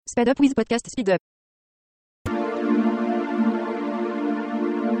Speed Up with Podcast Speed Up.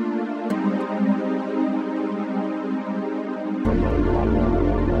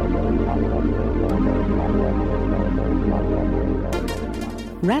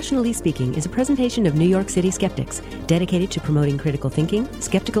 Rationally Speaking is a presentation of New York City skeptics dedicated to promoting critical thinking,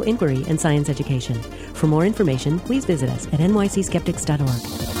 skeptical inquiry, and science education. For more information, please visit us at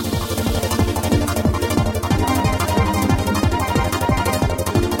nycskeptics.org.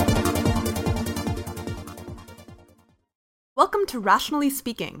 Welcome to Rationally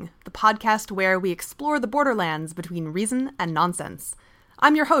Speaking, the podcast where we explore the borderlands between reason and nonsense.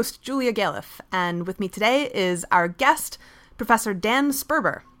 I'm your host, Julia Galef, and with me today is our guest, Professor Dan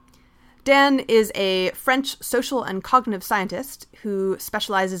Sperber. Dan is a French social and cognitive scientist who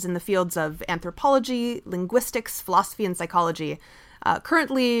specializes in the fields of anthropology, linguistics, philosophy, and psychology.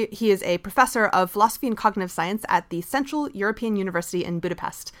 Currently, he is a professor of philosophy and cognitive science at the Central European University in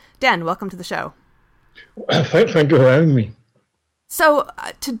Budapest. Dan, welcome to the show. Thank you for having me. So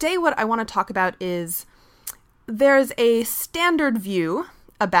today what I want to talk about is there's a standard view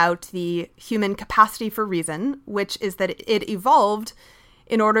about the human capacity for reason, which is that it evolved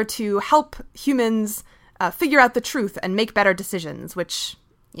in order to help humans figure out the truth and make better decisions, which,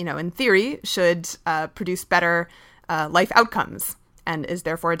 you know, in theory should produce better life outcomes and is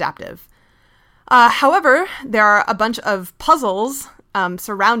therefore adaptive. However, there are a bunch of puzzles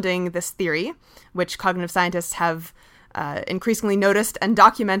surrounding this theory, which cognitive scientists have increasingly noticed and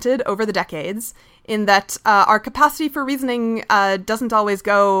documented over the decades, in that our capacity for reasoning doesn't always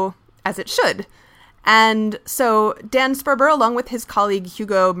go as it should. And so Dan Sperber, along with his colleague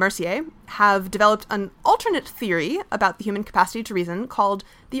Hugo Mercier, have developed an alternate theory about the human capacity to reason called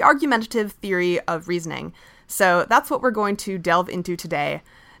the argumentative theory of reasoning. So that's what we're going to delve into today.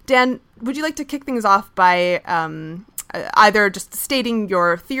 Dan, would you like to kick things off by either just stating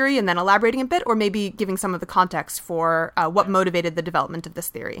your theory and then elaborating a bit, or maybe giving some of the context for what motivated the development of this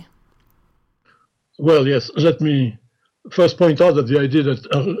theory? Well, yes, let me first point out that the idea that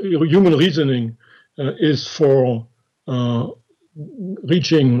human reasoning is for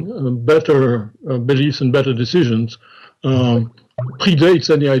reaching better beliefs and better decisions predates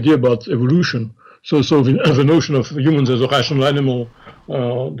any idea about evolution. So the notion of humans as a rational animal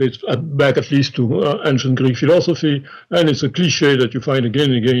dates back at least to ancient Greek philosophy, and it's a cliche that you find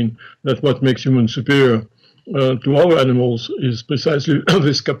again and again, that what makes humans superior to other animals is precisely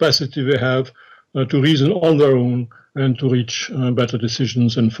this capacity they have to reason on their own and to reach better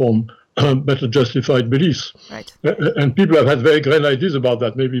decisions and form better justified beliefs. Right. And people have had very grand ideas about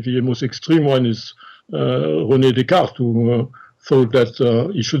that. Maybe the most extreme one is René Descartes, who thought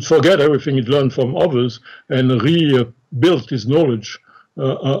that he should forget everything he'd learned from others and rebuild his knowledge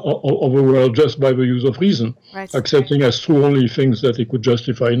of the world just by the use of reason, right, accepting as true only things that he could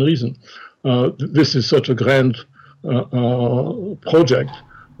justify in reason. This is such a grand project,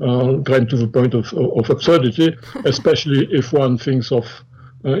 grand to the point of absurdity, especially if one thinks of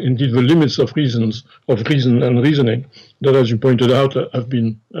indeed the limits of reason and reasoning that, as you pointed out, have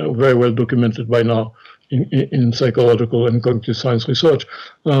been very well documented by now in psychological and cognitive science research.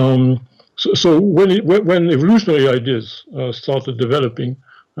 So when evolutionary ideas started developing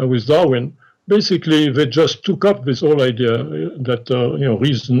with Darwin, basically they just took up this whole idea that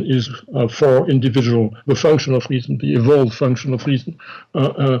reason is for individual. The function of reason, the evolved function of reason,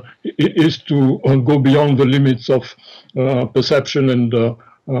 is to go beyond the limits of perception and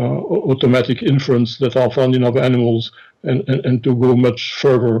automatic inference that are found in other animals, and to go much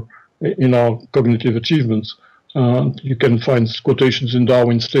further in our cognitive achievements. You can find quotations in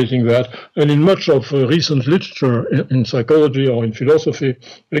Darwin stating that, and in much of recent literature in psychology or in philosophy,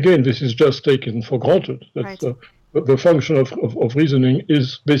 again, this is just taken for granted. That right. The function of reasoning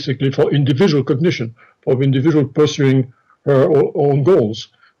is basically for individual cognition, for the individual pursuing her own goals.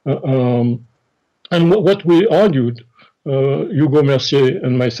 And what we argued, Hugo Mercier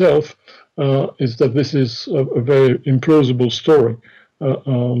and myself, is that this is a very implausible story.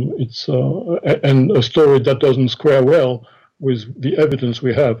 It's and a story that doesn't square well with the evidence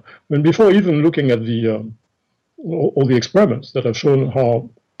we have. And before even looking at all the experiments that have shown how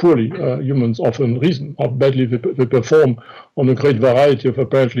poorly humans often reason, how badly they perform on a great variety of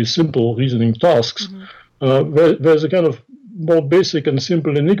apparently simple reasoning tasks, there's a kind of more basic and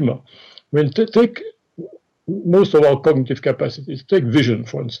simple enigma. Take most of our cognitive capacities. Take vision,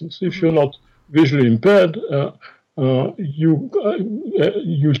 for instance. If you're not visually impaired,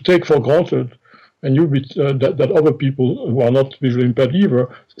 you take for granted and that other people who are not visually impaired either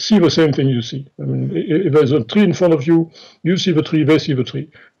see the same thing you see. I mean, if there's a tree in front of you, you see the tree, they see the tree.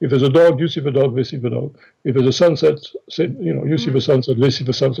 If there's a dog, you see the dog, they see the dog. If there's a sunset, you see the sunset, they see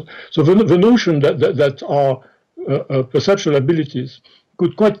the sunset. So the notion that our perceptual abilities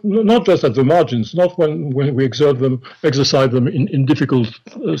could quite, not just at the margins, not when we exercise them in difficult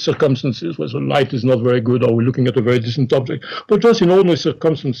circumstances where the light is not very good or we're looking at a very distant object, but just in ordinary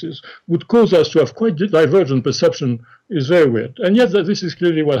circumstances would cause us to have quite divergent perception is very weird. And yet this is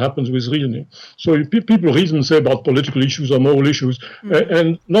clearly what happens with reasoning. So people reason, say, about political issues or moral issues,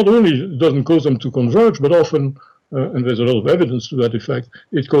 and not only doesn't cause them to converge, but often, and there's a lot of evidence to that effect,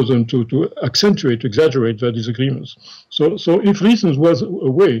 it causes them to accentuate, to exaggerate their disagreements. So if reason was a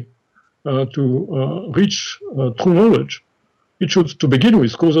way to reach true knowledge, it should, to begin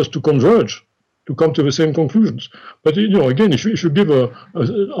with, cause us to converge, to come to the same conclusions. But again, if you give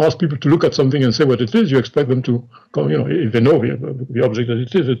ask people to look at something and say what it is, you expect them to come, if they know the object that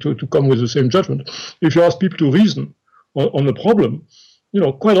it is, to come with the same judgment. If you ask people to reason on a problem,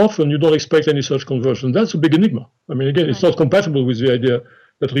 quite often you don't expect any such conversion. That's a big enigma. I mean, again, it's not compatible with the idea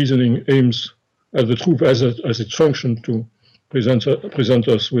that reasoning aims at the truth as its function to present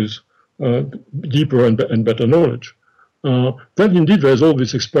us with deeper and better knowledge. Then indeed there's all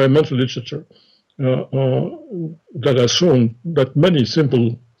this experimental literature that has shown that many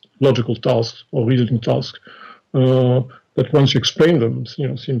simple logical tasks or reasoning tasks that once you explain them,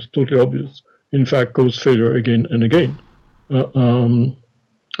 seems totally obvious, in fact cause failure again and again.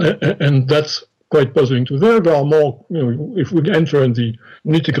 And that's quite puzzling too. There are more, if we enter in the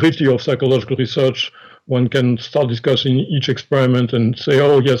nitty-gritty of psychological research, one can start discussing each experiment and say,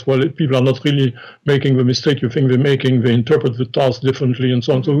 oh, yes, well, people are not really making the mistake you think they're making, they interpret the task differently and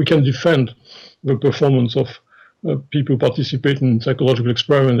so on. So we can defend the performance of people participating in psychological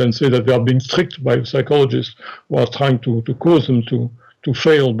experiments and say that they are being tricked by psychologists who are trying to cause them to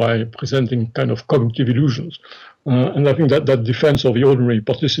fail by presenting kind of cognitive illusions. And I think that defense of the ordinary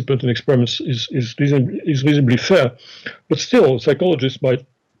participant in experiments is reasonably fair. But still, psychologists might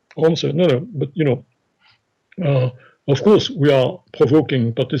answer, no, but of course we are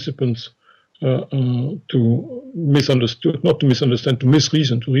provoking participants to misunderstand, not to misunderstand, to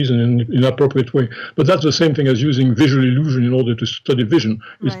misreason, to reason in an inappropriate way. But that's the same thing as using visual illusion in order to study vision.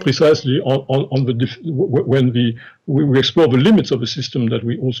 Right. It's precisely when we explore the limits of a system that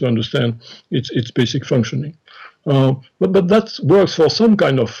we also understand its basic functioning. But that works for some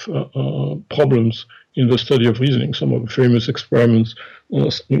kind of problems in the study of reasoning. Some of the famous experiments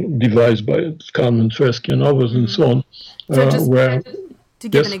devised by Kahneman, Tversky, and others, and so on. To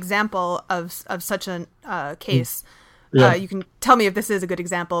give an example of such a case, you can tell me if this is a good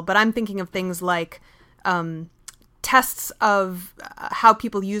example, but I'm thinking of things like tests of how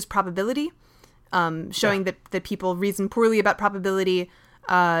people use probability, showing that people reason poorly about probability.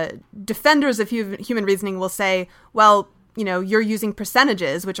 Defenders of human reasoning will say, well, you're using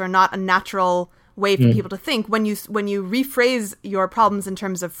percentages, which are not a natural way for people to think. When you rephrase your problems in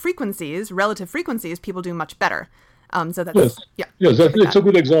terms of frequencies, relative frequencies, people do much better. So that's it's a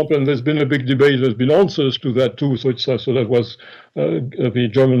good example, and there's been a big debate. There's been answers to that too. So that was the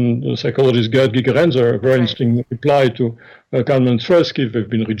German psychologist Gerd Gigerenzer, a very interesting reply to Kahneman and Tversky. They've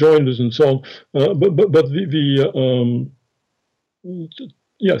been rejoinders and so on. There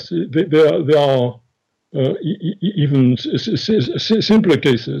are even simpler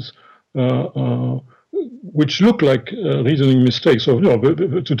cases which look like reasoning mistakes. So,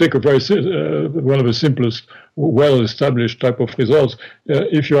 to take a very one of the simplest, well-established type of results,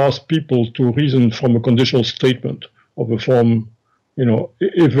 if you ask people to reason from a conditional statement of a form,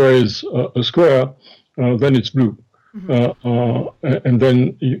 if there is a square, then it's blue, and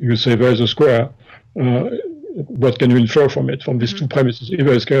then you say there is a square. What can you infer from it, from these two premises? If there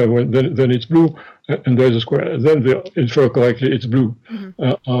is a square, then it's blue, and there is a square. Then they infer correctly it's blue.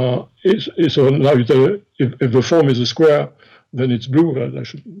 So now you tell if the form is a square, then it's blue. I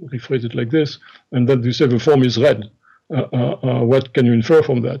should rephrase it like this. And then you say the form is red. What can you infer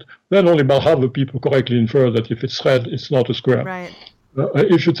from that? Then only about half the people correctly infer that if it's red, it's not a square. Right.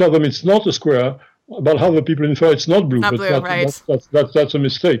 If you tell them it's not a square, about half the people infer it's not blue, that's a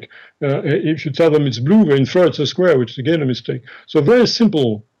mistake. If you tell them it's blue, they infer it's a square, which is again a mistake. So very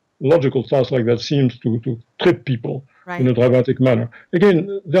simple logical tasks like that seems to trip people in a dramatic manner.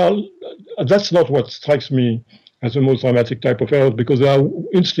 Again, that's not what strikes me as the most dramatic type of error, because there are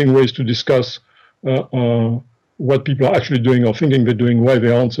interesting ways to discuss what people are actually doing or thinking they're doing, why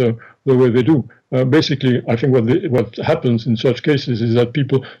they answer the way they do. Basically, I think what happens in such cases is that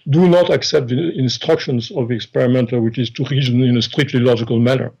people do not accept the instructions of the experimenter, which is to reason in a strictly logical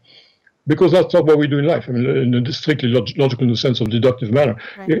manner. because that's not what we do in life. I mean, in the strictly logical, in the sense of deductive manner.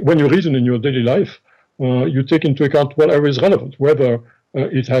 Right. When you reason in your daily life, you take into account whatever is relevant, whether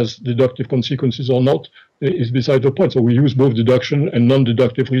it has deductive consequences or not is beside the point. So we use both deduction and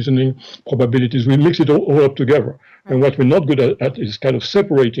non-deductive reasoning probabilities. We mix it all up together. Right. And what we're not good at is kind of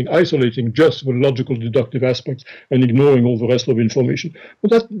separating, isolating just the logical deductive aspects and ignoring all the rest of information.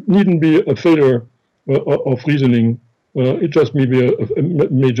 But that needn't be a failure of reasoning. It just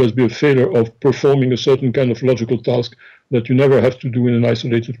may just be a failure of performing a certain kind of logical task that you never have to do in an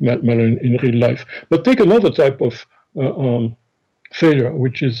isolated manner in real life. But take another type of failure,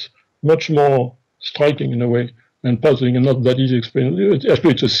 which is much more striking in a way and puzzling and not that easy to explain.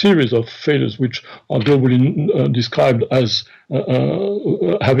 Actually, it's a series of failures which are globally described as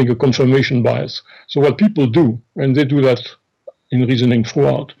having a confirmation bias. So what people do, and they do that in reasoning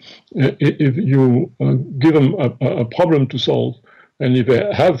throughout, if you give them a problem to solve, and if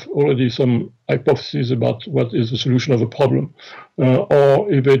they have already some hypotheses about what is the solution of a problem,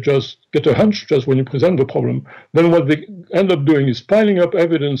 or if they just get a hunch just when you present the problem, then what they end up doing is piling up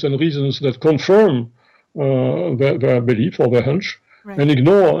evidence and reasons that confirm their belief or their hunch, right, and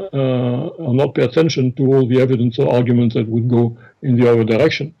ignore or not pay attention to all the evidence or arguments that would go in the other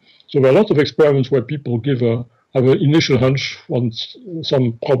direction. So there are lots of experiments where people have an initial hunch on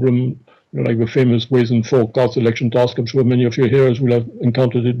some problem, like the famous Weizen 4 card selection task. I'm sure many of your hearers will have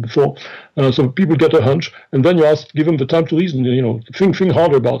encountered it before. So people get a hunch, and then you give them the time to reason. Think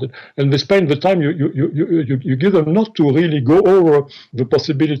harder about it, and they spend the time you give them not to really go over the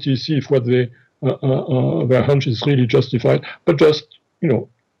possibilities, see if what their hunch is really justified, but just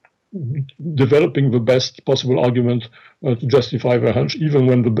developing the best possible argument to justify their hunch, even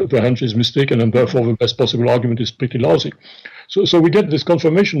when the hunch is mistaken, and therefore the best possible argument is pretty lousy. So we get this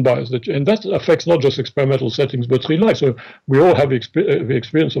confirmation bias, and that affects not just experimental settings, but real life. So we all have the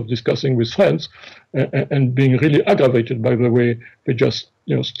experience of discussing with friends and being really aggravated by the way they just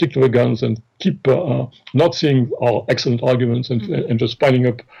stick to the guns and keep not seeing our excellent arguments and just piling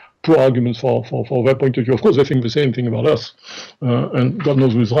up poor arguments for their point of view. Of course, they think the same thing about us, and God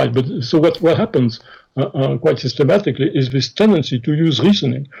knows who's right. But so what happens quite systematically is this tendency to use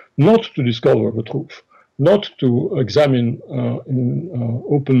reasoning not to discover the truth, not to examine in an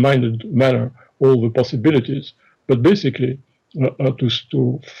open-minded manner all the possibilities, but basically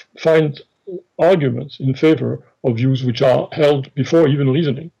to find arguments in favor of views which are held before even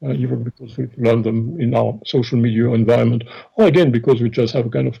reasoning, either because we've learned them in our social media environment, or again because we just have a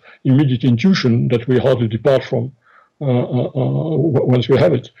kind of immediate intuition that we hardly depart from once we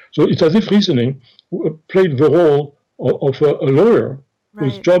have it. So it's as if reasoning played the role of a lawyer, right,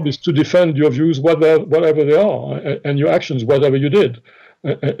 whose job is to defend your views, whatever they are, and your actions, whatever you did,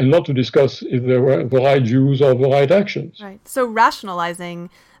 and not to discuss if they were the right views or the right actions. Right. So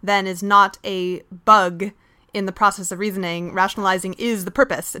rationalizing then is not a bug in the process of reasoning. Rationalizing is the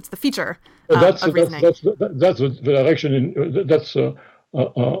purpose; it's the feature of reasoning. That's the direction. That's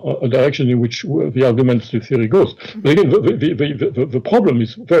a direction in which the argumentative theory goes. Mm-hmm. But again, the problem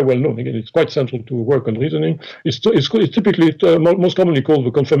is very well known. Again, it's quite central to work on reasoning. It's typically most commonly called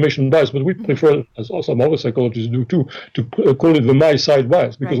the confirmation bias, but we prefer, as some other psychologists do too, to call it the my side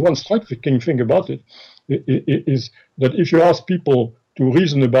bias, because right, one striking thing about it is that if you ask people to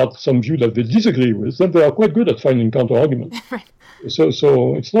reason about some view that they disagree with, then they are quite good at finding counter arguments. Right. So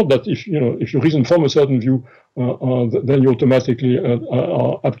it's not that if you reason from a certain view, then you automatically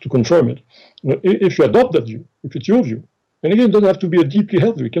are apt to confirm it. If you adopt that view, if it's your view, and again, it doesn't have to be a deeply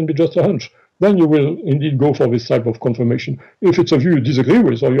held view, it can be just a hunch, then you will indeed go for this type of confirmation. If it's a view you disagree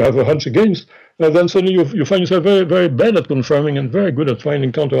with or you have a hunch against, then suddenly you find yourself very, very bad at confirming and very good at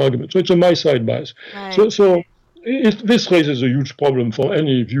finding counter arguments. So it's a my side bias. Right. So this raises a huge problem for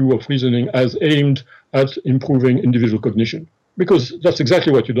any view of reasoning as aimed at improving individual cognition, because that's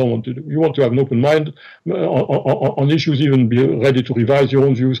exactly what you don't want to do. You want to have an open mind on issues, even be ready to revise your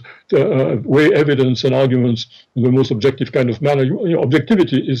own views, weigh evidence and arguments in the most objective kind of manner.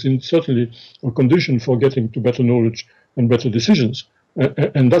 Objectivity is certainly a condition for getting to better knowledge and better decisions.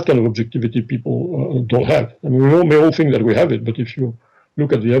 And that kind of objectivity people don't have. I mean, we may all think that we have it, but if you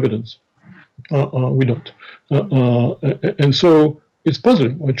look at the evidence, we don't. And so it's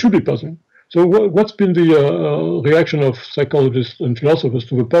puzzling, or it should be puzzling. So what's been the reaction of psychologists and philosophers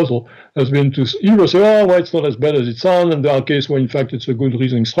to the puzzle has been to either say, well, it's not as bad as it sounds, and there are cases where, in fact, it's a good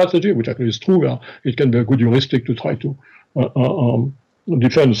reasoning strategy, which actually is true. It can be a good heuristic to try to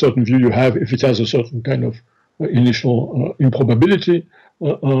defend a certain view you have if it has a certain kind of initial improbability.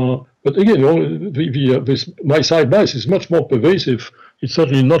 But again, this my side bias is much more pervasive. It's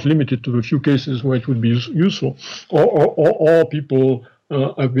certainly not limited to the few cases where it would be useful, or people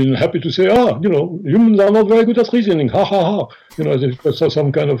I've been happy to say, humans are not very good at reasoning, ha ha ha. There's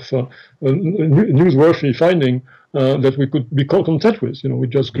some kind of newsworthy finding that we could be content with. We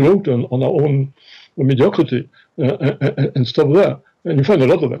just gloat on our own mediocrity and stop there. And you find a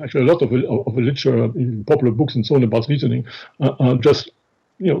lot of it, actually, a lot of literature, in popular books and so on about reasoning, just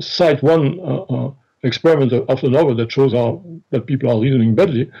cite one experiment after another that shows that people are reasoning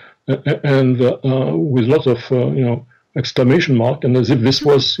badly, and with lots of exclamation mark, and as if this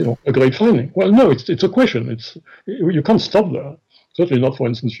was a great finding. Well, no, it's a question. You can't stop there. Certainly not, for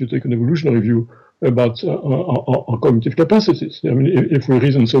instance, if you take an evolutionary view about our cognitive capacities. I mean, if we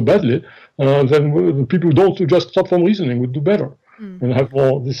reason so badly, then the people who just stop from reasoning would do better and have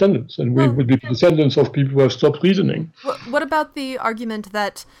more descendants, and we would be descendants of people who have stopped reasoning. What about the argument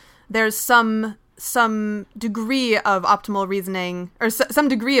that there's some degree of optimal reasoning, or some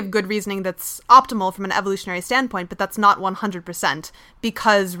degree of good reasoning that's optimal from an evolutionary standpoint, but that's not 100%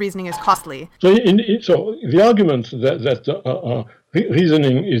 because reasoning is costly? So the argument that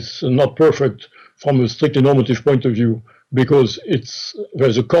reasoning is not perfect from a strictly normative point of view because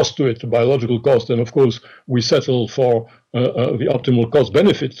there's a cost to it, a biological cost, and of course we settle for the optimal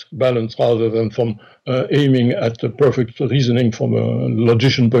cost-benefit balance rather than from aiming at a perfect reasoning from a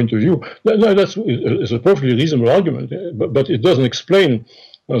logician point of view. That's a perfectly reasonable argument, but it doesn't explain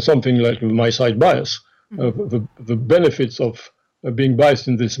something like my side bias. The benefits of being biased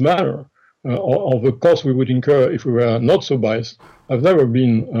in this manner, or the cost we would incur if we were not so biased, have never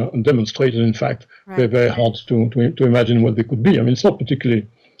been demonstrated. In fact, they're very hard to imagine what they could be. I mean, it's not particularly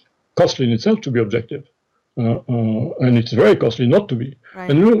costly in itself to be objective. And it's very costly not to be. Right.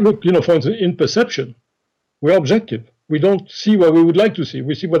 And look, for instance, in perception, we're objective. We don't see what we would like to see.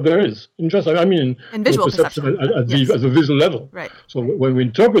 We see what there is. In visual perception at the visual level. Right. So when we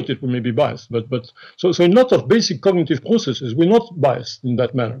interpret it, we may be biased. So in lots of basic cognitive processes, we're not biased in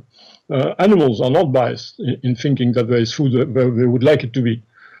that manner. Animals are not biased in thinking that there is food where they would like it to be.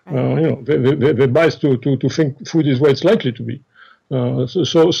 Right. They're biased to think food is where it's likely to be.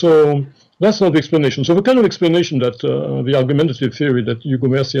 So that's not the explanation. So the kind of explanation that the argumentative theory that Hugo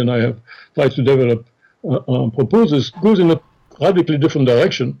Mercier and I have tried to develop proposes goes in a radically different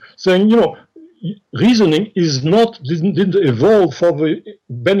direction, saying, reasoning didn't evolve for the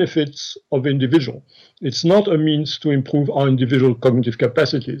benefits of the individual. It's not a means to improve our individual cognitive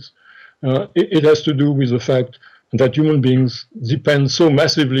capacities. It has to do with the fact that human beings depend so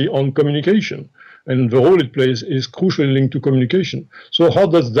massively on communication. And the role it plays is crucially linked to communication. So how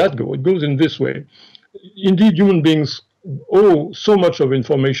does that go? It goes in this way. Indeed, human beings owe so much of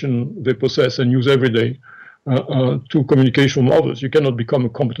information they possess and use every day to communication from others. You cannot become a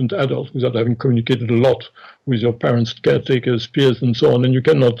competent adult without having communicated a lot with your parents, caretakers, peers, and so on. And you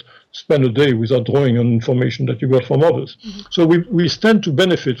cannot spend a day without drawing on information that you got from others. Mm-hmm. So we stand to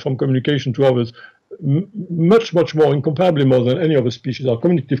benefit from communication to others much, much more, incomparably more than any other species. Our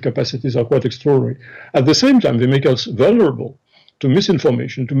communicative capacities are quite extraordinary. At the same time, they make us vulnerable to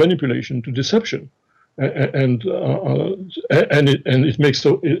misinformation, to manipulation, to deception. And it makes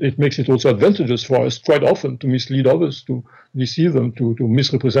it also advantageous for us quite often to mislead others, to deceive them, to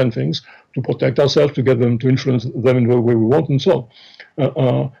misrepresent things, to protect ourselves, to get them to influence them in the way we want, and so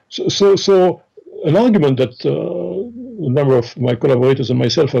on. So an argument that a number of my collaborators and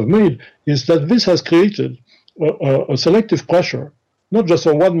myself have made is that this has created a selective pressure, not just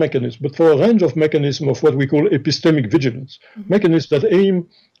on one mechanism, but for a range of mechanisms of what we call epistemic vigilance, mechanisms that aim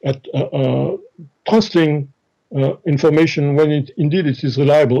at trusting information when it is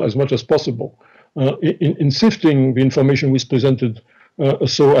reliable as much as possible, in sifting the information which is presented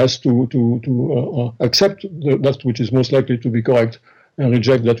so as to accept that which is most likely to be correct and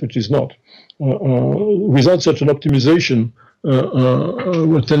reject that which is not. Without such an optimization,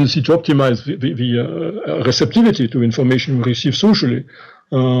 a tendency to optimize the receptivity to information we receive socially,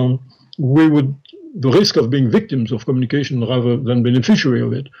 the risk of being victims of communication rather than beneficiary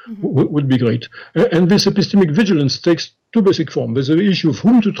of it would be great. And this epistemic vigilance takes two basic forms. There's the issue of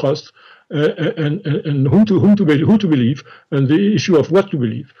whom to trust and who to believe, and the issue of what to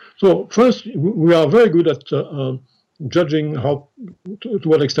believe. So first, we are very good at judging to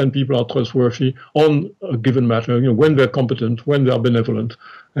what extent people are trustworthy on a given matter, when they're competent, when they are benevolent.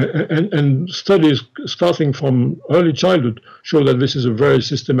 And studies starting from early childhood show that this is a very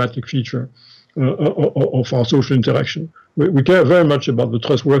systematic feature of our social interaction. We care very much about the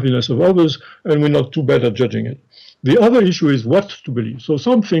trustworthiness of others, and we're not too bad at judging it. The other issue is what to believe. So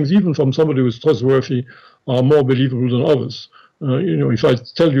some things, even from somebody who is trustworthy, are more believable than others. If I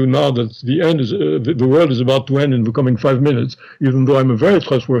tell you now that the world is about to end in the coming 5 minutes, even though I'm a very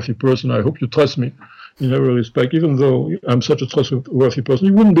trustworthy person, I hope you trust me. in every respect, even though I'm such a trustworthy person.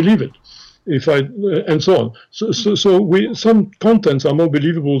 You wouldn't believe it if I, and so on. So some contents are more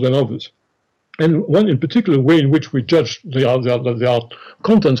believable than others. And one in particular way in which we judge their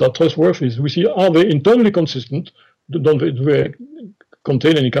contents are trustworthy is we see, are they internally consistent? Don't they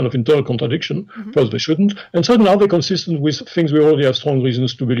contain any kind of internal contradiction? First, they shouldn't. And second, are they consistent with things we already have strong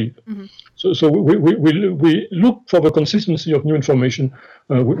reasons to believe? So we look for the consistency of new information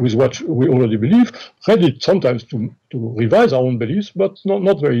with what we already believe, ready sometimes to revise our own beliefs, but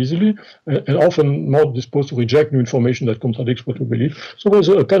not very easily, and often more disposed to reject new information that contradicts what we believe. So there's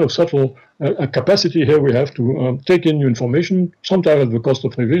a kind of subtle capacity here we have to take in new information, sometimes at the cost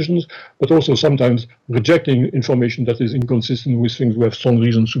of revisions, but also sometimes rejecting information that is inconsistent with things we have strong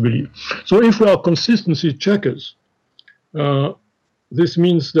reasons to believe. So if we are consistency checkers, this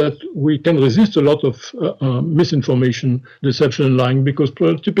means that we can resist a lot of misinformation, deception, and lying, because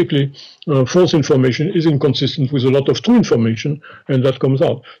typically false information is inconsistent with a lot of true information, and that comes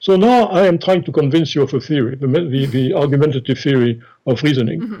out. So now I am trying to convince you of a theory, the argumentative theory of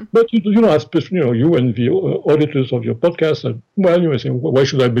reasoning. But you don't have, you and the auditors of your podcast, well, you may say, why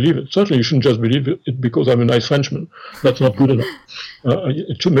should I believe it? Certainly you shouldn't just believe it because I'm a nice Frenchman. That's not good enough.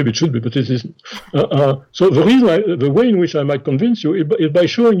 Maybe it should be, but it isn't. So the way in which I might convince you is by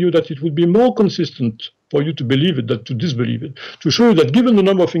showing you that it would be more consistent for you to believe it than to disbelieve it. To show you that given the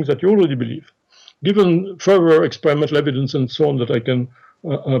number of things that you already believe, given further experimental evidence and so on that I can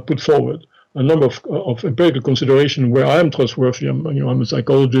put forward, a number of empirical consideration where I am trustworthy. I'm a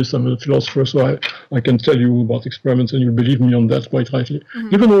psychologist, I'm a philosopher, so I can tell you about experiments and you believe me on that quite rightly.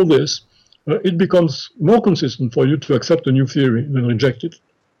 Given all this, it becomes more consistent for you to accept a new theory than reject it.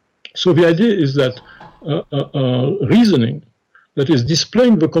 So the idea is that reasoning that is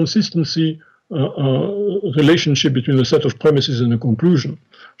displaying the consistency relationship between a set of premises and a conclusion,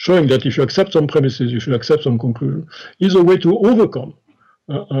 showing that if you accept some premises, you should accept some conclusion, is a way to overcome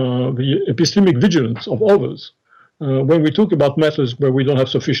the epistemic vigilance of others when we talk about matters where we don't have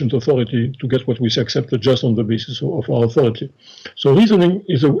sufficient authority to get what we say accepted just on the basis of our authority. So reasoning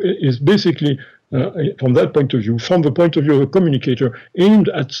is basically, from that point of view, from the point of view of a communicator, aimed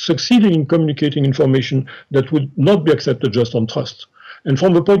at succeeding in communicating information that would not be accepted just on trust. And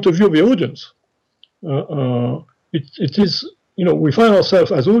from the point of view of the audience, it is, we find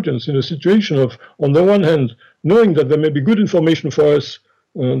ourselves as audience in a situation of, on the one hand, knowing that there may be good information for us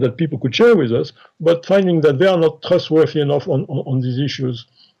that people could share with us, but finding that they are not trustworthy enough on these issues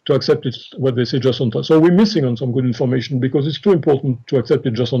to accept it, what they say just on trust. So we're missing on some good information because it's too important to accept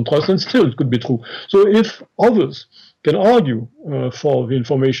it just on trust, and still it could be true. So if others can argue for the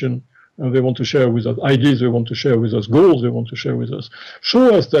information they want to share with us, ideas they want to share with us, goals they want to share with us,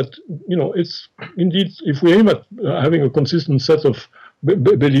 show us that, it's indeed, if we aim at having a consistent set of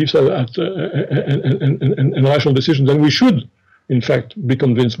beliefs and rational decisions, then we should in fact, be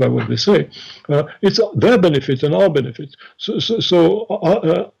convinced by what they say. It's their benefit and our benefit.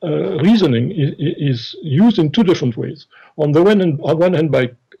 So reasoning is used in two different ways. On the one hand,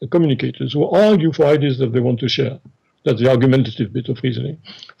 by communicators who argue for ideas that they want to share. That's the argumentative bit of reasoning.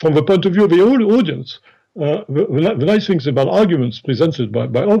 From the point of view of the whole audience, the nice things about arguments presented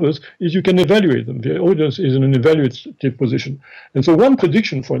by others is you can evaluate them. The audience is in an evaluative position. And so one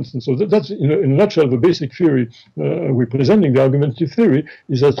prediction, for instance, so that's in a nutshell the basic theory we're presenting, the argumentative theory,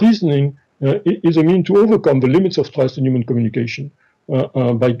 is that reasoning is a mean to overcome the limits of trust in human communication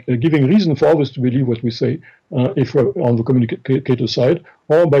by giving reason for others to believe what we say, if we're on the communicator side,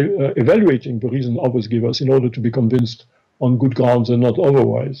 or by evaluating the reason others give us in order to be convinced on good grounds and not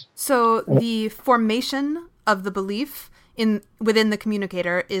otherwise. So the formation of the belief within the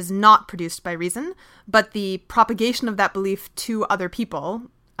communicator is not produced by reason, but the propagation of that belief to other people,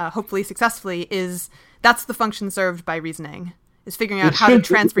 hopefully successfully, that's the function served by reasoning, is figuring out how to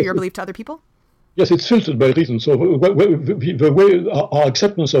transfer your belief to other people? Yes, it's filtered by reason. So the way our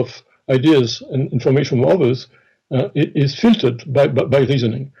acceptance of ideas and information from others is filtered by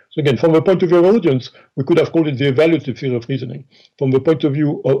reasoning. So again, from the point of view of audience, we could have called it the evaluative theory of reasoning. From the point of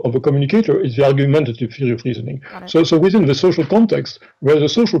view of a communicator, it's the argumentative theory of reasoning. So within the social context, where the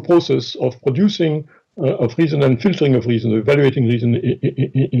social process of producing of reason and filtering of reason, evaluating reason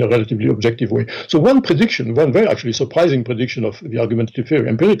in a relatively objective way. So one prediction, one very actually surprising prediction of the argumentative theory,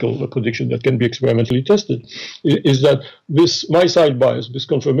 empirical prediction that can be experimentally tested, is that this my-side bias, this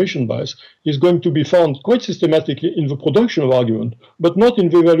confirmation bias, is going to be found quite systematically in the production of argument, but not in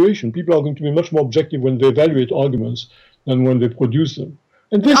the evaluation. People are going to be much more objective when they evaluate arguments than when they produce them.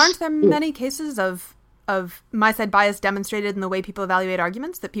 And aren't there many cases of my-side bias demonstrated in the way people evaluate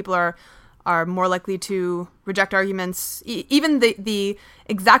arguments, that people are are more likely to reject arguments, even the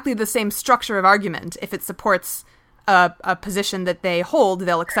exactly the same structure of argument. If it supports a position that they hold,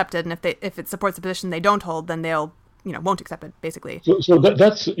 they'll accept it, and if it supports a position they don't hold, then they'll won't accept it, basically. So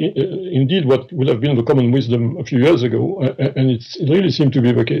that's indeed what would have been the common wisdom a few years ago, and it really seemed to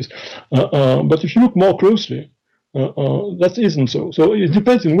be the case. But if you look more closely, that isn't so. So it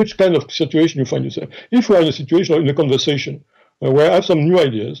depends in which kind of situation you find yourself. If you are in a situation or in a conversation where I have some new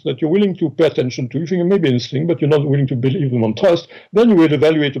ideas that you're willing to pay attention to, you think it may be interesting, but you're not willing to believe them on trust, then you will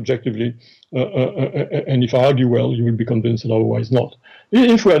evaluate objectively, and if I argue well, you will be convinced, and otherwise not.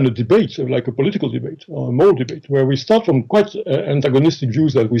 If we're in a debate, like a political debate or a moral debate, where we start from quite antagonistic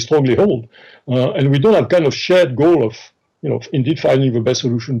views that we strongly hold, and we don't have kind of shared goal of, indeed finding the best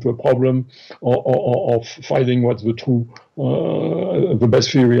solution to a problem or finding what's the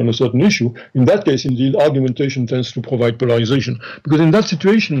best theory on a certain issue. In that case, indeed, argumentation tends to provide polarization. Because in that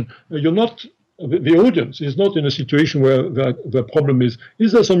situation, the audience is not in a situation where the problem is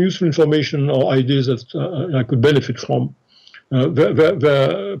there some useful information or ideas that I could benefit from?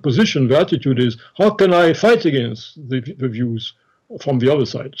 Their position, their attitude is, how can I fight against the views from the other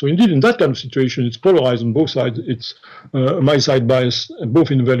side? So indeed, in that kind of situation, it's polarized on both sides. It's my side bias,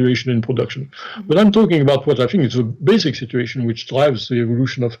 both in evaluation and production. But I'm talking about what I think is a basic situation which drives the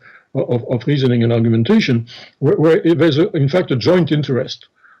evolution of reasoning and argumentation, where there's, in fact, a joint interest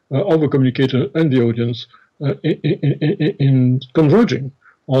of the communicator and the audience in converging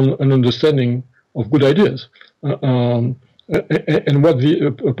on an understanding of good ideas. And what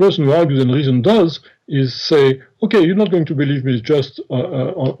a person who argues and reasons does is say, okay, you're not going to believe me just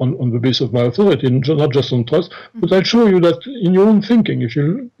on the basis of my authority, and not just on trust, but I'll show you that in your own thinking, if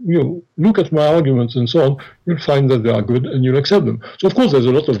you look at my arguments and so on, you'll find that they are good and you'll accept them. So, of course, there's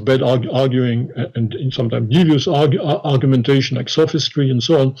a lot of bad arguing and sometimes devious argumentation, like sophistry and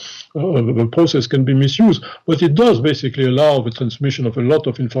so on. The process can be misused, but it does basically allow the transmission of a lot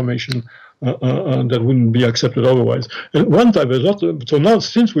of information that wouldn't be accepted otherwise. And one type, so now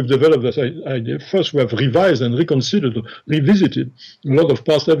since we've developed this idea, first we have revised and reconsidered, revisited a lot of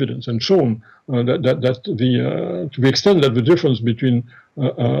past evidence and shown that to the extent that the difference between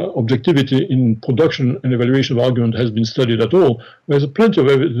objectivity in production and evaluation of argument has been studied at all, there's plenty of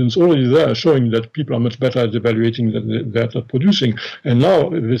evidence already there showing that people are much better at evaluating than they're at producing. And now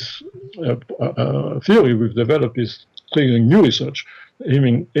this theory we've developed is taking new research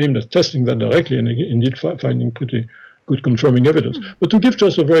aimed at testing that directly and indeed finding pretty good confirming evidence. But to give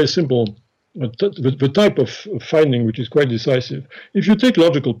just a very simple, the type of finding which is quite decisive, if you take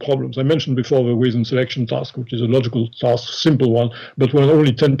logical problems, I mentioned before the Weiss and selection task, which is a logical task, simple one, but where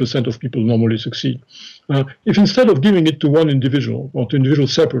only 10% of people normally succeed. If instead of giving it to one individual or to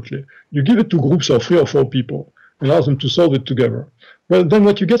individuals separately, you give it to groups of 3 or 4 people and ask them to solve it together, well, then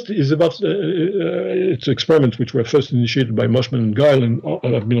what you get is about, it's experiments which were first initiated by Moshman and Geil and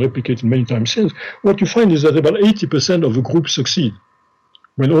have been replicated many times since. What you find is that about 80% of the group succeed,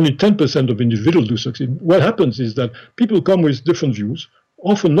 when only 10% of individuals do succeed. What happens is that people come with different views.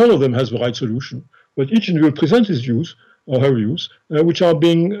 Often none of them has the right solution, but each individual presents his views or her views, which are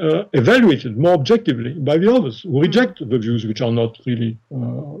being evaluated more objectively by the others, who reject the views which are not really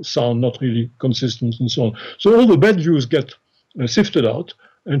sound, not really consistent, and so on. So all the bad views get sifted out,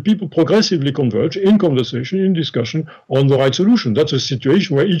 and people progressively converge in conversation, in discussion, on the right solution. That's a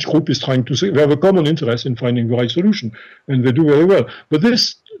situation where each group is trying to say they have a common interest in finding the right solution, and they do very well. But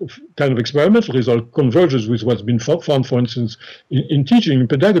this kind of experimental result converges with what's been found, for instance, in teaching, in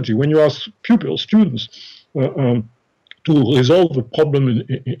pedagogy. When you ask pupils, students, to resolve a problem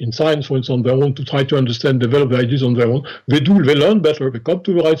in science, for instance, on their own, to try to understand, develop the ideas on their own, they learn better, they come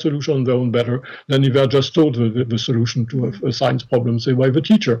to the right solution on their own better than if they are just told the solution to a science problem, say, by the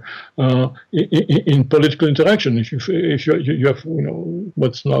teacher. In political interaction, if you have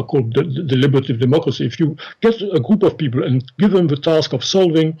what's now called deliberative democracy, if you get a group of people and give them the task of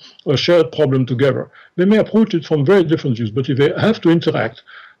solving a shared problem together, they may approach it from very different views, but if they have to interact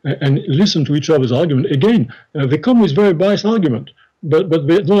and listen to each other's argument, again, they come with very biased argument, but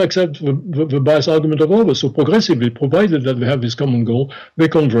they don't accept the biased argument of others. So progressively, provided that they have this common goal, they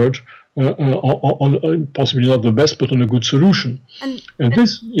converge on possibly not the best, but on a good solution. And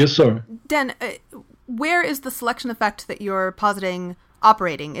this, yes, sir. Dan, where is the selection effect that you're positing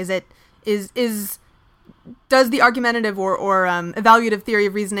operating? Does the argumentative or evaluative theory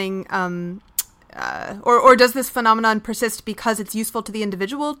of reasoning or does this phenomenon persist because it's useful to the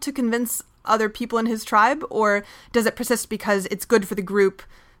individual to convince other people in his tribe, or does it persist because it's good for the group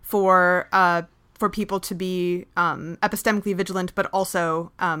for people to be epistemically vigilant but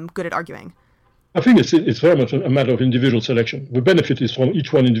also good at arguing? I think it's very much a matter of individual selection. The benefit is from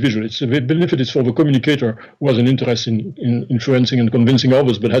each one individual. The benefit is for the communicator who has an interest in influencing and convincing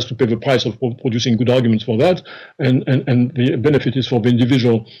others, but has to pay the price of producing good arguments for that. And the benefit is for the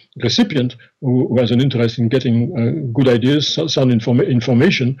individual recipient who has an interest in getting good ideas, sound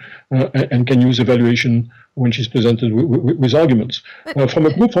information, and can use evaluation when she's presented with arguments. From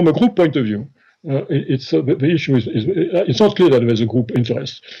a group point of view, the issue is it's not clear that there's a group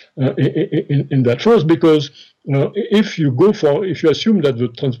interest in that. First, because if you assume that the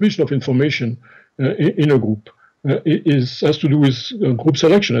transmission of information in a group has to do with group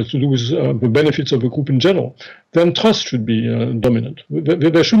selection, has to do with the benefits of the group in general, then trust should be dominant.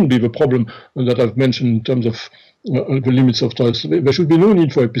 There shouldn't be the problem that I've mentioned in terms of the limits of trust. There should be no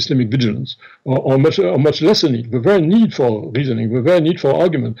need for epistemic vigilance, or much lesser need. The very need for reasoning, the very need for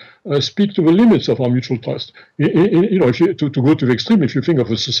argument, speak to the limits of our mutual trust. To go to the extreme, if you think of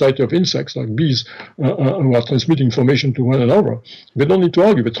a society of insects like bees who are transmitting information to one another, they don't need to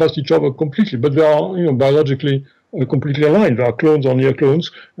argue. They trust each other completely, but they are biologically completely aligned. There are clones or near clones,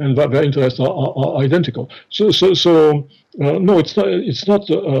 and their interests are identical. No, it's not.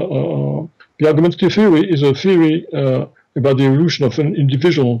 The argumentative theory is a theory about the evolution of an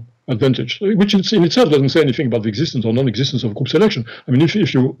individual advantage, which in itself doesn't say anything about the existence or non-existence of group selection. I mean, if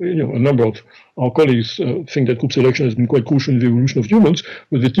a number of our colleagues think that group selection has been quite crucial in the evolution of humans,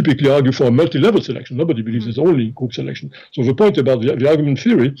 but they typically argue for a multi-level selection. Nobody believes it's only group selection. So the point about the argument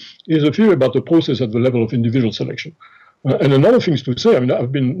theory is a theory about the process at the level of individual selection. And another thing to say, I mean,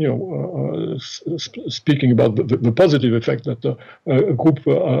 I've been, speaking about the positive effect that a group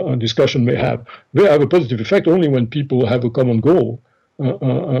discussion may have. They have a positive effect only when people have a common goal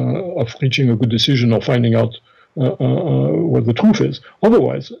of reaching a good decision or finding out what the truth is.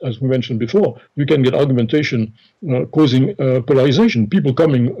 Otherwise, as we mentioned before, you can get argumentation causing polarization. People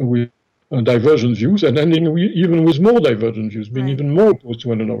coming with divergent views and ending even with more divergent views, being even more opposed to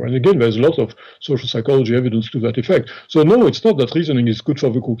one another. And again, there's a lot of social psychology evidence to that effect. So no, it's not that reasoning is good for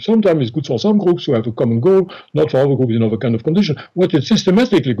the group. Sometimes it's good for some groups who have a common goal, not for other groups in other kind of condition. What it's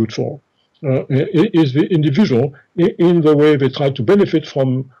systematically good for is the individual in the way they try to benefit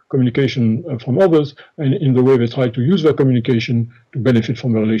from communication from others, and in the way they try to use their communication to benefit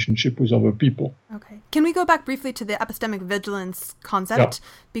from a relationship with other people. Okay. Can we go back briefly to the epistemic vigilance concept? Yeah.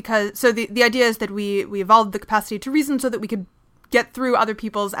 Because the idea is that we evolved the capacity to reason so that we could get through other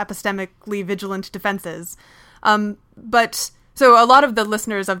people's epistemically vigilant defenses. So a lot of the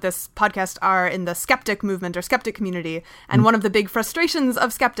listeners of this podcast are in the skeptic movement or skeptic community. And one of the big frustrations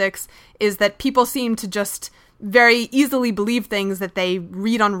of skeptics is that people seem to just very easily believe things that they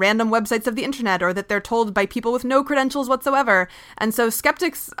read on random websites of the internet or that they're told by people with no credentials whatsoever. And so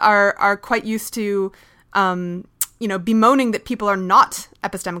skeptics are quite used to, bemoaning that people are not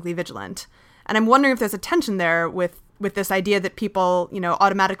epistemically vigilant. And I'm wondering if there's a tension there with this idea that people,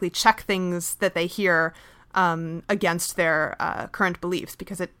 automatically check things that they hear against their current beliefs,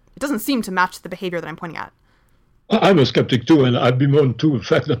 because it doesn't seem to match the behavior that I'm pointing at. I'm a skeptic too, and I bemoan too the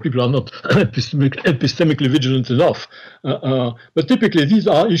fact that people are not epistemically vigilant enough. But typically, these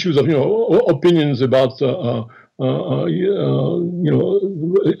are issues of opinions about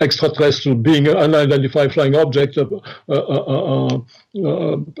extraterrestrial being, unidentified flying object, theories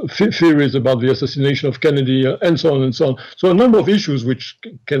about the assassination of Kennedy, and so on and so on. So a number of issues which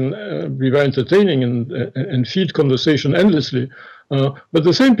can be very entertaining and feed conversation endlessly. But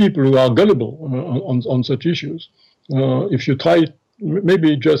the same people who are gullible on such issues, if you try,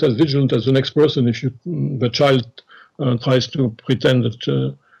 maybe just as vigilant as the next person, if the child tries to pretend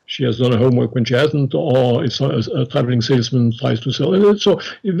that she has done her homework when she hasn't, or if a traveling salesman tries to sell it. So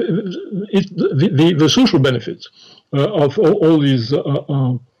the social benefits of all these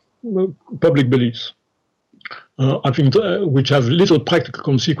public beliefs, I think, which have little practical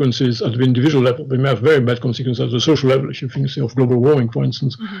consequences at the individual level. They may have very bad consequences at the social level. If you think, say, of global warming, for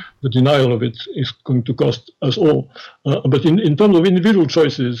instance, the denial of it is going to cost us all. But in terms of individual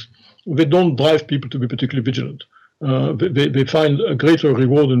choices, they don't drive people to be particularly vigilant. They find a greater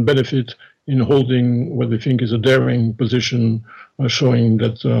reward and benefit in holding what they think is a daring position, showing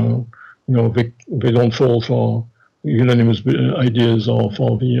that they don't fall for unanimous ideas or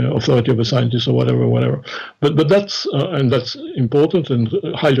for the authority of a scientist or whatever. But that's important and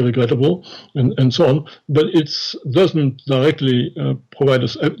highly regrettable and so on. But it doesn't directly provide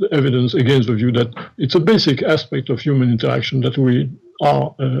us evidence against the view that it's a basic aspect of human interaction that we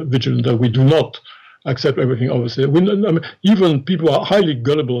are vigilant, that we do not accept everything, obviously. Even people who are highly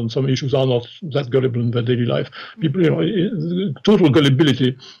gullible on some issues are not that gullible in their daily life. People, total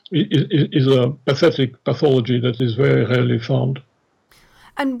gullibility is a pathetic pathology that is very rarely found.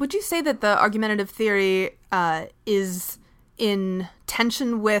 And would you say that the argumentative theory is in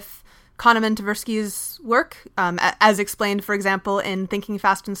tension with Kahneman and Tversky's work, as explained, for example, in Thinking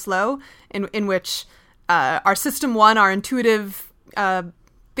Fast and Slow, in which our system one, our intuitive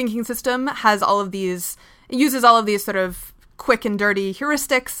thinking system, uses all of these sort of quick and dirty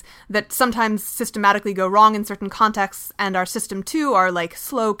heuristics that sometimes systematically go wrong in certain contexts, and our system two, our like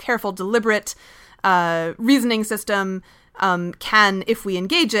slow, careful, deliberate reasoning system, can, if we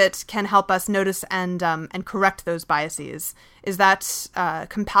engage it, can help us notice and correct those biases. Is that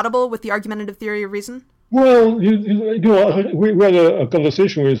compatible with the argumentative theory of reason? Well, we had a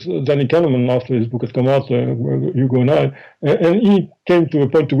conversation with Danny Kahneman after his book had come out, Hugo and I, and he came to a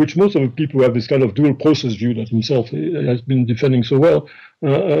point to which most of the people who have this kind of dual process view that himself has been defending so well,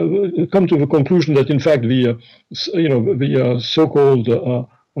 come to the conclusion that in fact the so-called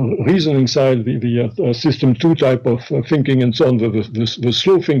reasoning side, the system two type of thinking and so on, the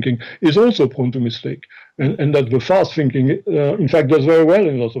slow thinking is also prone to mistake, and that the fast thinking, in fact, does very well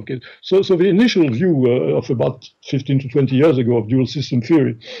in lots of cases. So the initial view of about 15 to 20 years ago of dual system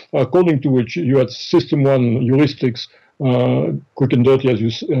theory, according to which you had system one heuristics, quick and dirty, as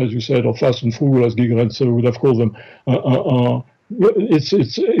you said, or fast and frugal, as Gigerenzer would have called them, it's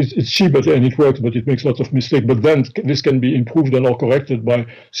cheap and it works, but it makes lots of mistakes. But then this can be improved and or corrected by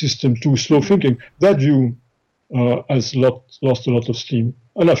system two, slow thinking. That view has lost a lot of steam,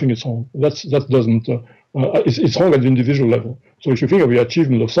 and I think it's wrong. It's wrong at the individual level. So if you think of the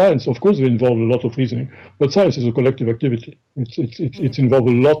achievement of science, of course, they involve a lot of reasoning, but science is a collective activity. It's involved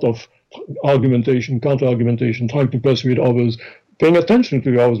a lot of argumentation, counter-argumentation, trying to persuade others, paying attention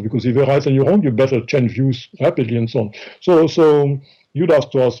to the others, because if you're right and you're wrong, you better change views rapidly and so on. So you'd have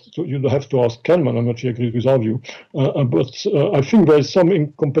to ask Kahneman. I'm not sure he agrees with our view, but I think there is some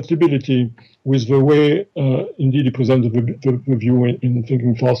incompatibility with the way, indeed, he presented the view in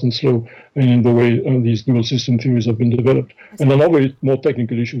Thinking Fast and Slow, and in the way these dual system theories have been developed. And another more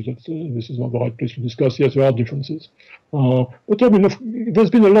technical issues that this is not the right place to discuss. Yes, there are differences, but I mean, there's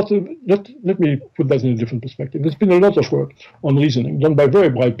been a lot of. Let me put that in a different perspective. There's been a lot of work on reasoning done by very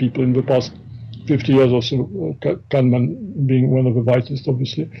bright people in the past 50 years or so, Kahneman being one of the brightest,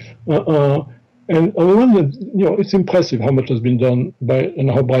 obviously. And on the one hand, it's impressive how much has been done and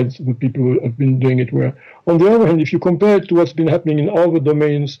how bright the people who have been doing it were. On the other hand, if you compare it to what's been happening in all the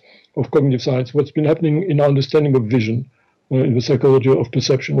domains of cognitive science, what's been happening in our understanding of vision, in the psychology of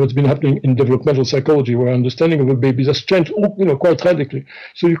perception, what's been happening in developmental psychology, where understanding of a baby has changed, quite radically.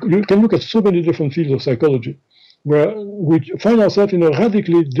 So you can look at so many different fields of psychology, where we find ourselves in a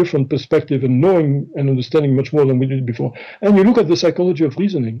radically different perspective and knowing and understanding much more than we did before. And you look at the psychology of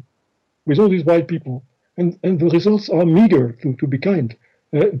reasoning with all these white people, and the results are meager, to be kind.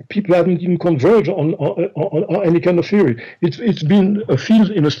 People haven't even converged on any kind of theory. It's been a field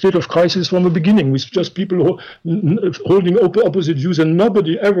in a state of crisis from the beginning, with just people holding opposite views and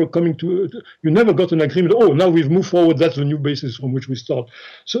nobody ever coming to. You never got an agreement. Oh, now we've moved forward. That's the new basis from which we start.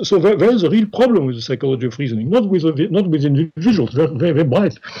 So there is a real problem with the psychology of reasoning, not with individuals. They're very, very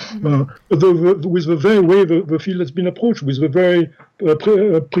bright, with the very way the field has been approached, with the very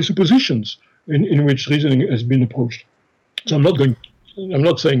presuppositions in which reasoning has been approached. So I'm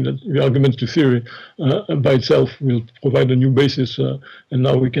not saying that the argumentative theory by itself will provide a new basis, and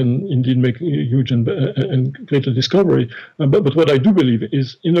now we can indeed make a huge and greater discovery. But what I do believe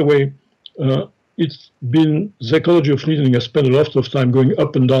is, in a way, it's been psychology of reasoning has spent a lot of time going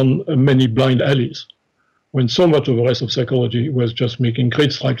up and down many blind alleys, when so much of the rest of psychology was just making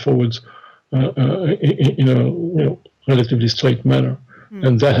great strides forwards in a relatively straight manner,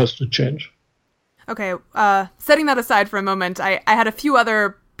 and that has to change. Okay, setting that aside for a moment, I had a few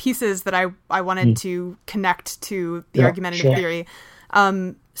other pieces that I wanted to connect to the argumentative theory.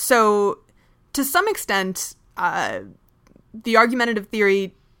 So, to some extent, the argumentative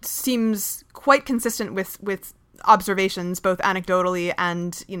theory seems quite consistent with observations, both anecdotally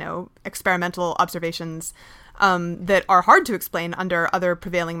and, experimental observations, that are hard to explain under other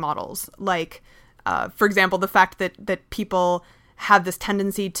prevailing models. Like, for example, the fact that people have this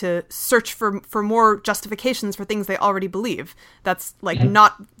tendency to search for more justifications for things they already believe. That's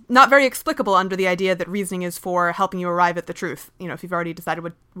not very explicable under the idea that reasoning is for helping you arrive at the truth. If you've already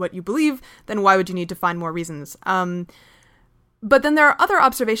decided what you believe, then why would you need to find more reasons? But then there are other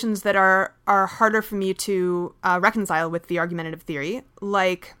observations that are harder for me to reconcile with the argumentative theory,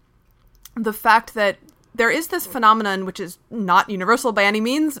 like the fact that there is this phenomenon which is not universal by any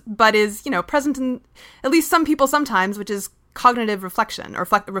means, but is, present in at least some people sometimes, which is cognitive reflection or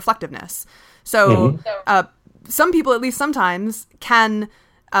reflectiveness. So some people, at least sometimes, can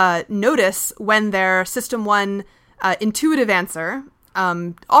notice when their system one intuitive answer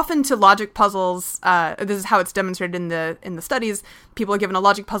often to logic puzzles. This is how it's demonstrated in the studies. People are given a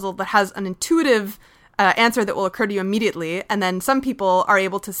logic puzzle that has an intuitive answer that will occur to you immediately, and then some people are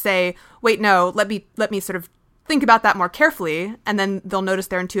able to say, "Wait, no, let me sort of think about that more carefully," and then they'll notice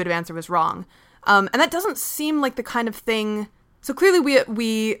their intuitive answer was wrong. And that doesn't seem like the kind of thing. So clearly,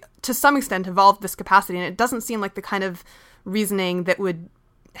 we to some extent evolved this capacity, and it doesn't seem like the kind of reasoning that would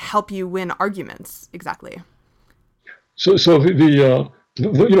help you win arguments exactly. So the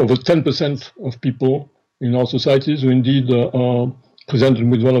 10% of people in our societies who indeed are presented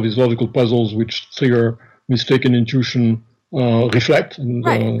with one of these logical puzzles which trigger mistaken intuition, reflect and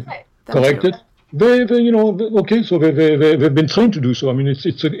correct it. They've been trained to do so. I mean,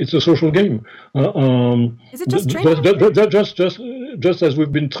 it's a social game. Is it just training? Just as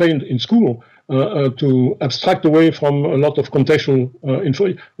we've been trained in school to abstract away from a lot of contextual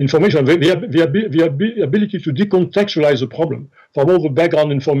information, the ability to decontextualize a problem from all the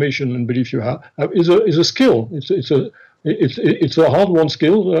background information and belief you have is a skill. It's a hard-won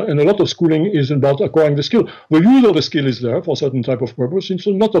skill, and a lot of schooling is about acquiring the skill. The use of the skill is there for a certain type of purpose. In a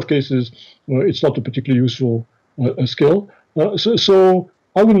lot of cases, it's not a particularly useful skill. So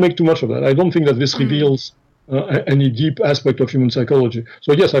I wouldn't make too much of that. I don't think that this reveals any deep aspect of human psychology.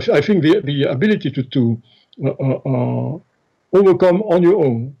 So yes, I think the ability to overcome on your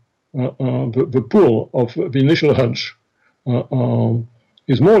own the pull of the initial hunch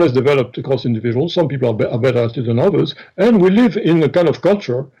is more or less developed across individuals. Some people are better at it than others. And we live in a kind of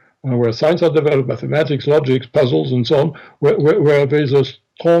culture where science are developed, mathematics, logic, puzzles, and so on, where there's a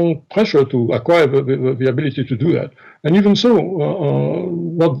strong pressure to acquire the ability to do that. And even so,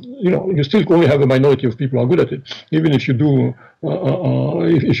 you still only have a minority of people who are good at it. Even if you do,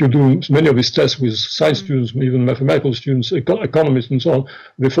 if you do many of these tests with science students, even mathematical students, economists, and so on,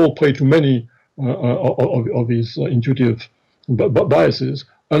 they fall prey to many of these intuitive biases,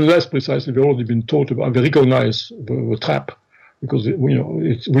 unless precisely they've already been taught about, they recognize the trap, because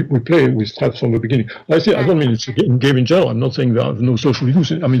we play with traps from the beginning. I don't mean it's a game in general. I'm not saying there are no social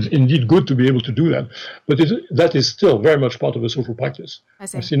use. I mean, it's indeed good to be able to do that, but that is still very much part of the social practice. I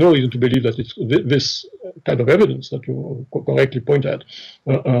see no reason to believe that it's this kind of evidence that you correctly point at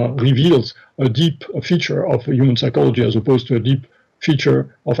reveals a deep feature of human psychology as opposed to a deep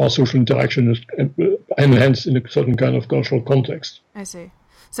feature of our social interaction, and hence in a certain kind of cultural context. I see.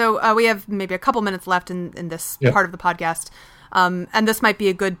 So we have maybe a couple minutes left in this part of the podcast, and this might be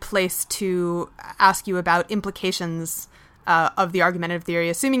a good place to ask you about implications of the argumentative theory.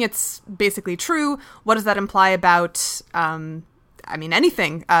 Assuming it's basically true, what does that imply about,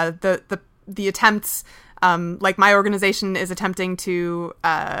 anything? The attempts, like my organization is attempting to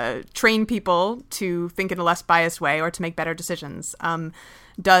train people to think in a less biased way or to make better decisions.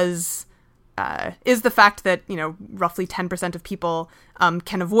 Is the fact that roughly 10% of people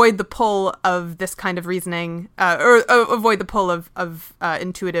can avoid the pull of this kind of reasoning or avoid the pull of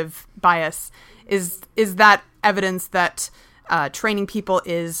intuitive bias, is that evidence that training people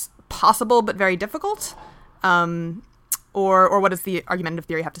is possible but very difficult? Or what does the argumentative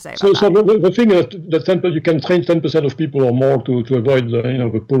theory have to say about that? So the thing that you can train 10% of people or more to avoid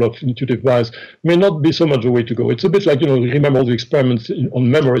the pull of intuitive bias may not be so much the way to go. It's a bit like remember all the experiments on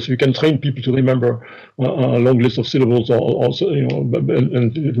memory. So you can train people to remember a long list of syllables, or also and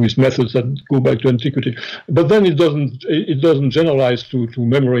with methods that go back to antiquity. But then it doesn't generalize to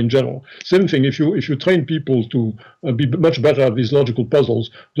memory in general. Same thing. If you train people to be much better at these logical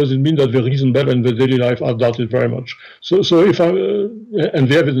puzzles, does it mean that they reason better in their daily life? I doubt it very much. So if and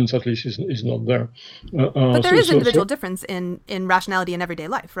the evidence at least is not there. But there is individual difference in rationality in everyday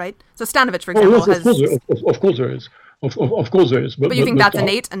life, right? So Stanovich, for example, has. Of course there is. Of course there is. But you think that's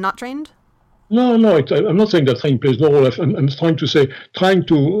innate and not trained? No, I'm not saying that training plays no role. I'm trying to say,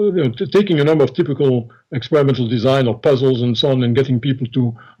 taking a number of typical experimental design or puzzles and so on, and getting people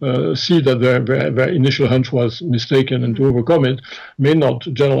to see that their initial hunch was mistaken and to overcome it, may not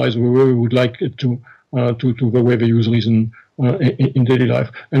generalize the way we would like it to the way they use reason in daily life.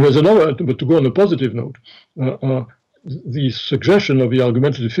 And there's another, but to go on a positive note, the suggestion of the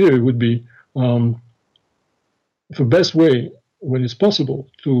argumentative theory would be the best way, when it's possible,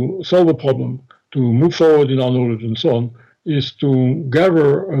 to solve a problem, to move forward in our knowledge and so on, is to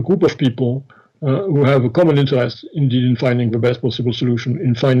gather a group of people who have a common interest, indeed, in finding the best possible solution,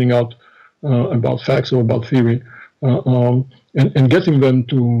 in finding out about facts or about theory, and getting them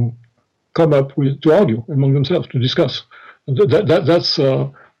to come up to argue among themselves, to discuss. That's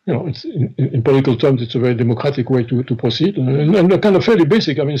it's in political terms, it's a very democratic way to proceed, and kind of fairly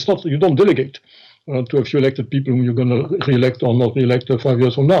basic. I mean, it's not, you don't delegate. to a few elected people whom you're going to re-elect or not re-elect 5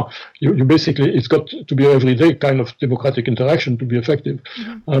 years from now. You basically, it's got to be everyday kind of democratic interaction to be effective.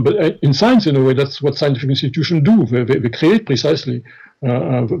 But in science, in a way, that's what scientific institutions do. They create precisely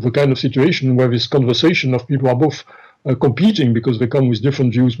the kind of situation where this conversation of people are both competing because they come with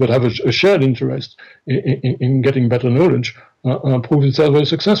different views but have a shared interest in getting better knowledge, proves itself very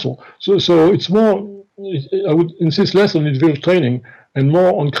successful. So it's more, I would insist less on individual training and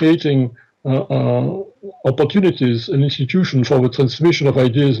more on creating opportunities and institutions for the transmission of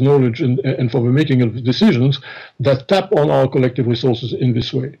ideas, knowledge, and for the making of decisions that tap on our collective resources in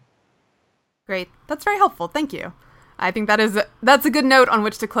this way. Great. That's very helpful. Thank you. I think that's a good note on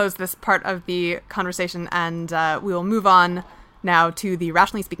which to close this part of the conversation, and we will move on now to the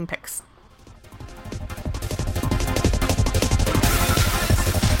Rationally Speaking picks.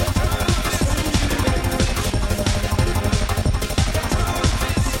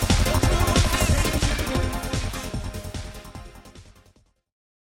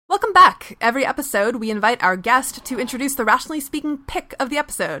 Welcome back. Every episode, we invite our guest to introduce the Rationally Speaking pick of the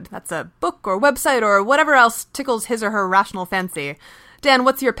episode. That's a book or website or whatever else tickles his or her rational fancy. Dan,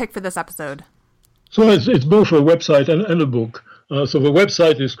 what's your pick for this episode? So it's both a website and a book. So the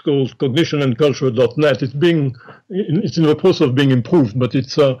website is called cognitionandculture.net. It's in the process of being improved, but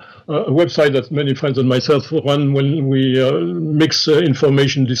it's a website that many friends and myself run when we mix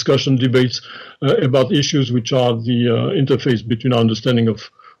information, discussion, debates about issues which are the interface between our understanding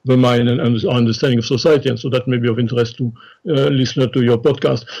of the mind and our understanding of society, and so that may be of interest to listener to your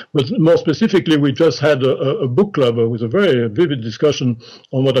podcast. But more specifically, we just had a book club with a very vivid discussion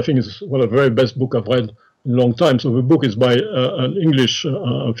on what I think is one of the very best books I've read in a long time. So the book is by an English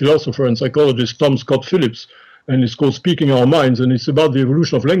philosopher and psychologist, Tom Scott Phillips, and it's called Speaking Our Minds, and it's about the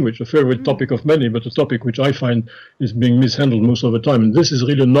evolution of language, a favorite topic of many, but a topic which I find is being mishandled most of the time. And this is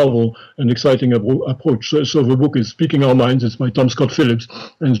really a novel and exciting approach. So the book is Speaking Our Minds. It's by Tom Scott Phillips,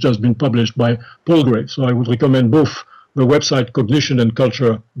 and it's just been published by Palgrave. So I would recommend both the website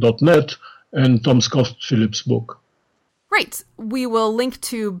cognitionandculture.net and Tom Scott Phillips' book. Great. We will link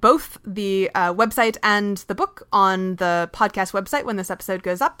to both the website and the book on the podcast website when this episode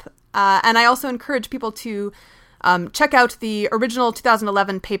goes up. And I also encourage people to check out the original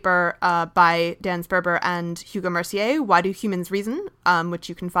 2011 paper by Dan Sperber and Hugo Mercier, Why Do Humans Reason?, which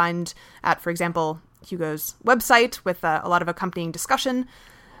you can find at, for example, Hugo's website with a lot of accompanying discussion.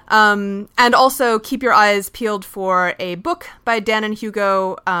 And also keep your eyes peeled for a book by Dan and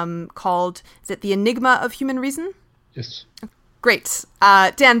Hugo called, is it The Enigma of Human Reason? Yes. Great.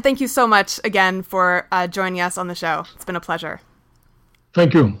 Dan, thank you so much again for joining us on the show. It's been a pleasure.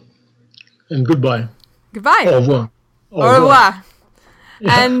 Thank you. And goodbye. Goodbye. Au revoir. Au revoir.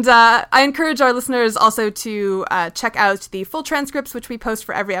 Yeah. And I encourage our listeners also to check out the full transcripts, which we post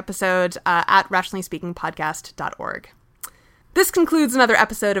for every episode at rationallyspeakingpodcast.org. This concludes another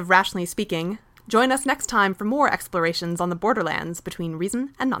episode of Rationally Speaking. Join us next time for more explorations on the borderlands between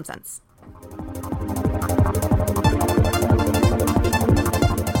reason and nonsense.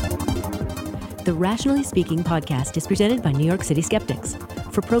 The Rationally Speaking podcast is presented by New York City Skeptics.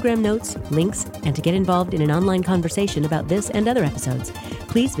 For program notes, links, and to get involved in an online conversation about this and other episodes,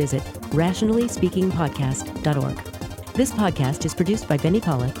 please visit rationallyspeakingpodcast.org. This podcast is produced by Benny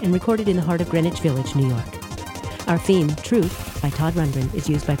Pollack and recorded in the heart of Greenwich Village, New York. Our theme, Truth, by Todd Rundgren, is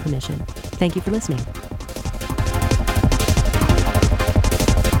used by permission. Thank you for listening.